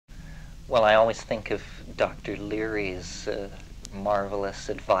Well, I always think of Dr. Leary's marvelous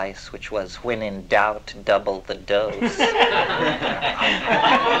advice, which was, when in doubt, double the dose.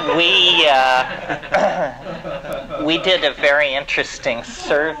 We did a very interesting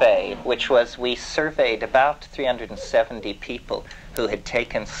survey, which was, we surveyed about 370 people who had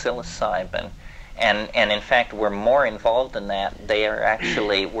taken psilocybin. And in fact, were more involved in that.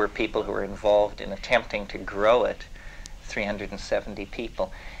 They were people who were involved in attempting to grow it, 370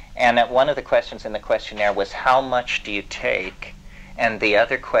 people. And one of the questions in the questionnaire was, how much do you take? And the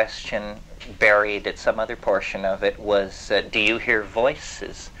other question, buried at some other portion of it, was, do you hear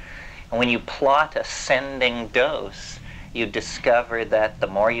voices? And when you plot ascending dose, you discover that the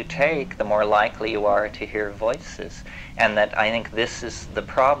more you take, the more likely you are to hear voices. And that I think this is the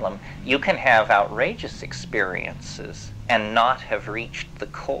problem. You can have outrageous experiences and not have reached the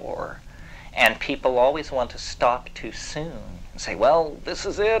core. And people always want to stop too soon and say, well, this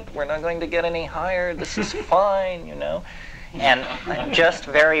is it. We're not going to get any higher. This is fine, you know. And just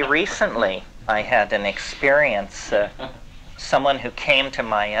very recently, I had an experience. Someone who came to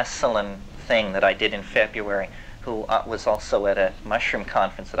my Esalen thing that I did in February, who was also at a mushroom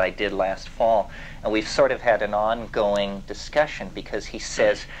conference that I did last fall. And we've sort of had an ongoing discussion, because he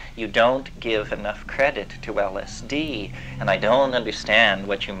says, you don't give enough credit to LSD, and I don't understand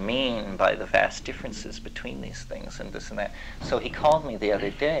what you mean by the vast differences between these things and this and that. So he called me the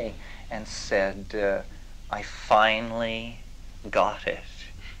other day and said, I finally got it.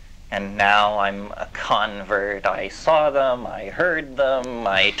 And now I'm a convert. I saw them, I heard them,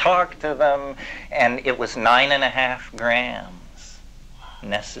 I talked to them, and it was 9.5 grams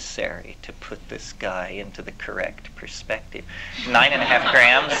necessary to put this guy into the correct perspective. 9.5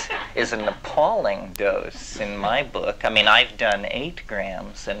 grams is an appalling dose in my book. I mean, I've done 8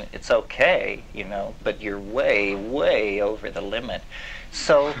 grams, and it's okay, you know, but you're way, way over the limit.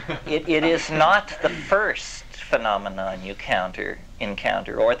 So it is not the first phenomenon you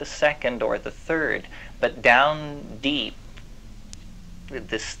encounter, or the second, or the third, but down deep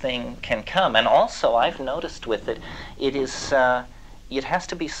this thing can come. And also, I've noticed with it, it has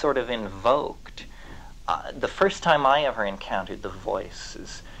to be sort of invoked. The first time I ever encountered the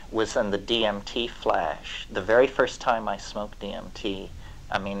voices was on the DMT flash. The very first time I smoked DMT,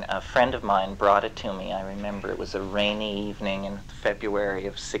 I mean, a friend of mine brought it to me. I remember it was a rainy evening in February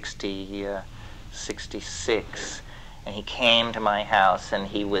of 66, and he came to my house, and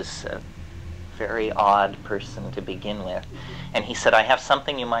he was a very odd person to begin with. And he said, I have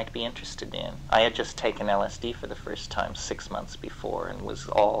something you might be interested in. I had just taken LSD for the first time 6 months before and was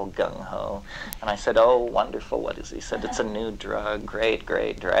all gung-ho. And I said, oh, wonderful, what is it? He said, it's a new drug, great,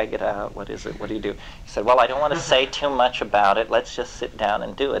 great, drag it out, what is it, what do you do? He said, well, I don't want to say too much about it, let's just sit down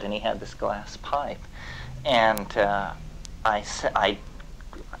and do it. And he had this glass pipe. And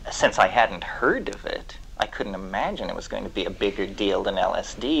since I hadn't heard of it, I couldn't imagine it was going to be a bigger deal than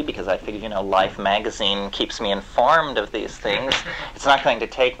LSD, because I figured, you know, Life magazine keeps me informed of these things. It's not going to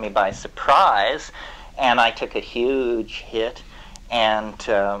take me by surprise. And I took a huge hit, and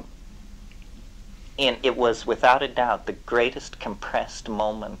it was without a doubt the greatest compressed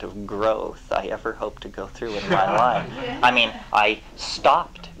moment of growth I ever hoped to go through in my life. I mean, I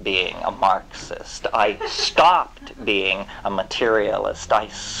stopped being a Marxist. I stopped being a materialist. I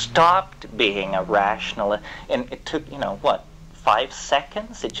stopped being a rationalist. And it took, you know, what, 5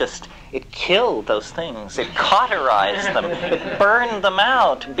 seconds? It killed those things. It cauterized them. It burned them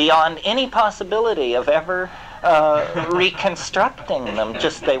out beyond any possibility of ever reconstructing them.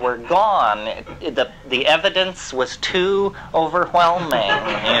 Just, they were gone. The evidence was too overwhelming,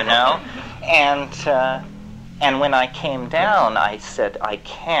 you know. And when I came down, I said, I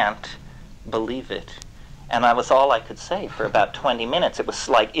can't believe it. And that was all I could say for about 20 minutes. It was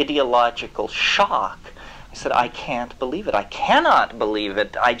like ideological shock. I said, I can't believe it. I cannot believe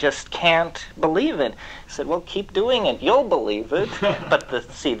it. I just can't believe it. I said, well, keep doing it. You'll believe it. But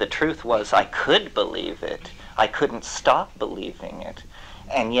the truth was, I could believe it. I couldn't stop believing it.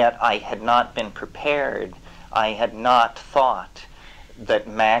 And yet I had not been prepared. I had not thought that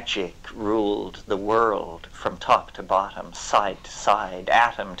magic ruled the world from top to bottom, side to side,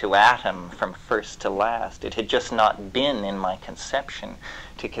 atom to atom, from first to last. It had just not been in my conception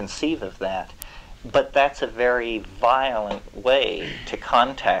to conceive of that. But that's a very violent way to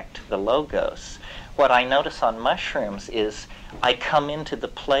contact the Logos. What I notice on mushrooms is I come into the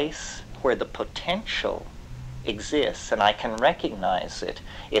place where the potential exists, and I can recognize it.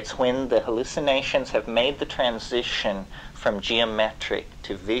 It's when the hallucinations have made the transition from geometric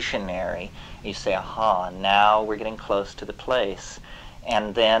to visionary. You say, aha, now we're getting close to the place.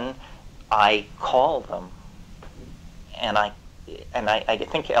 And then I call them, and and I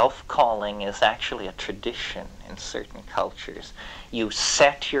think elf calling is actually a tradition in certain cultures. You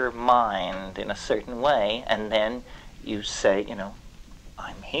set your mind in a certain way, and then you say, you know,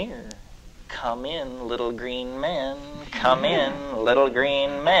 I'm here. Come in, little green men. Come in, little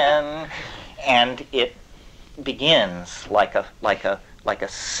green men. And it begins like a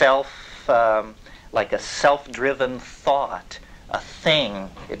self-driven thought, a thing.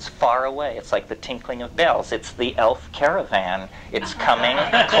 It's far away. It's like the tinkling of bells. It's the elf caravan. It's coming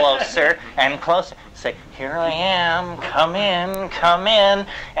closer and closer. Say, here I am, come in, come in.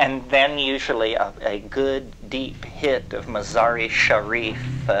 And then usually a good deep hit of Mazari Sharif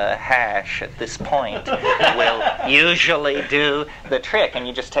hash at this point will usually do the trick. And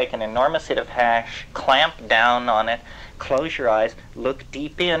you just take an enormous hit of hash, clamp down on it, close your eyes, look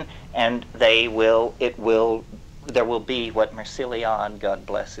deep in, and there will be what Merciliad, God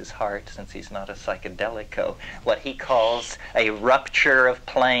bless his heart, since he's not a psychedelico, what he calls a rupture of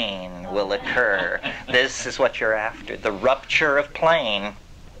plane will occur. This is what you're after, the rupture of plane.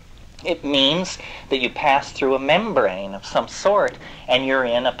 It means that you pass through a membrane of some sort, and you're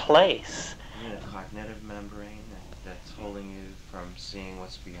in a place. A cognitive membrane that's holding you from seeing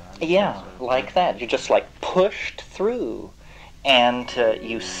what's beyond. Yeah, like that. You're just like pushed through, and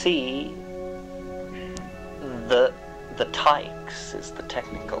you see the tykes is the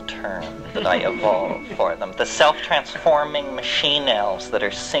technical term that I evolved for them. The self-transforming machine elves that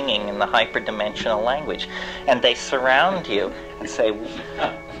are singing in the hyperdimensional language, and they surround you and say,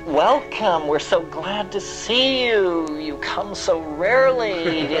 welcome, we're so glad to see you. You come so rarely.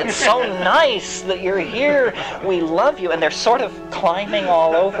 It's so nice that you're here. We love you. And they're sort of climbing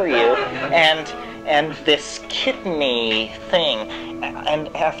all over you. And this kitteny thing, and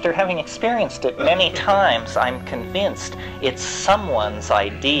after having experienced it many times, I'm convinced it's someone's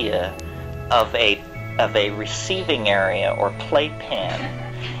idea of a receiving area or playpen.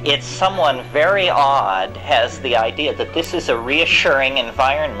 It's someone very odd has the idea that this is a reassuring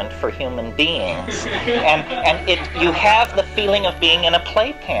environment for human beings. And you have the feeling of being in a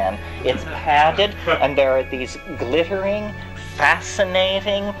playpen. It's padded, and there are these glittering,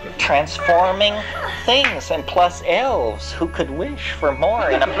 fascinating, transforming things, and plus elves. Who could wish for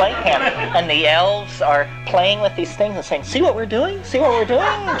more in a playpen? And the elves are playing with these things and saying, see what we're doing? See what we're doing?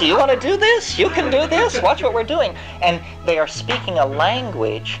 Do you want to do this? You can do this. Watch what we're doing. And they are speaking a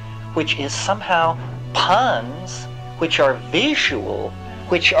language which is somehow puns, which are visual,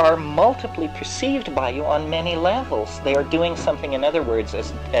 which are multiply perceived by you on many levels. They are doing something, in other words,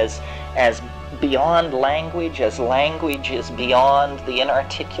 as beyond language, as language is beyond the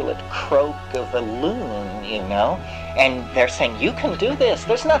inarticulate croak of a loon, you know? And they're saying, you can do this.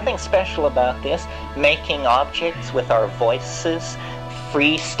 There's nothing special about this. Making objects with our voices,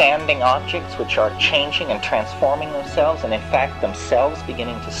 freestanding objects which are changing and transforming themselves, and in fact themselves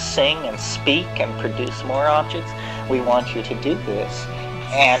beginning to sing and speak and produce more objects. We want you to do this.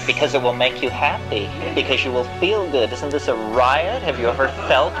 And because it will make you happy, because you will feel good. Isn't this a riot? Have you ever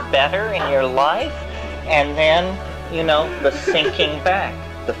felt better in your life? And then, you know, the sinking back,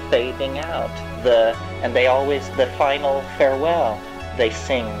 the fading out, and they always, the final farewell, they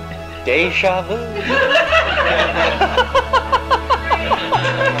sing, Deja Vu.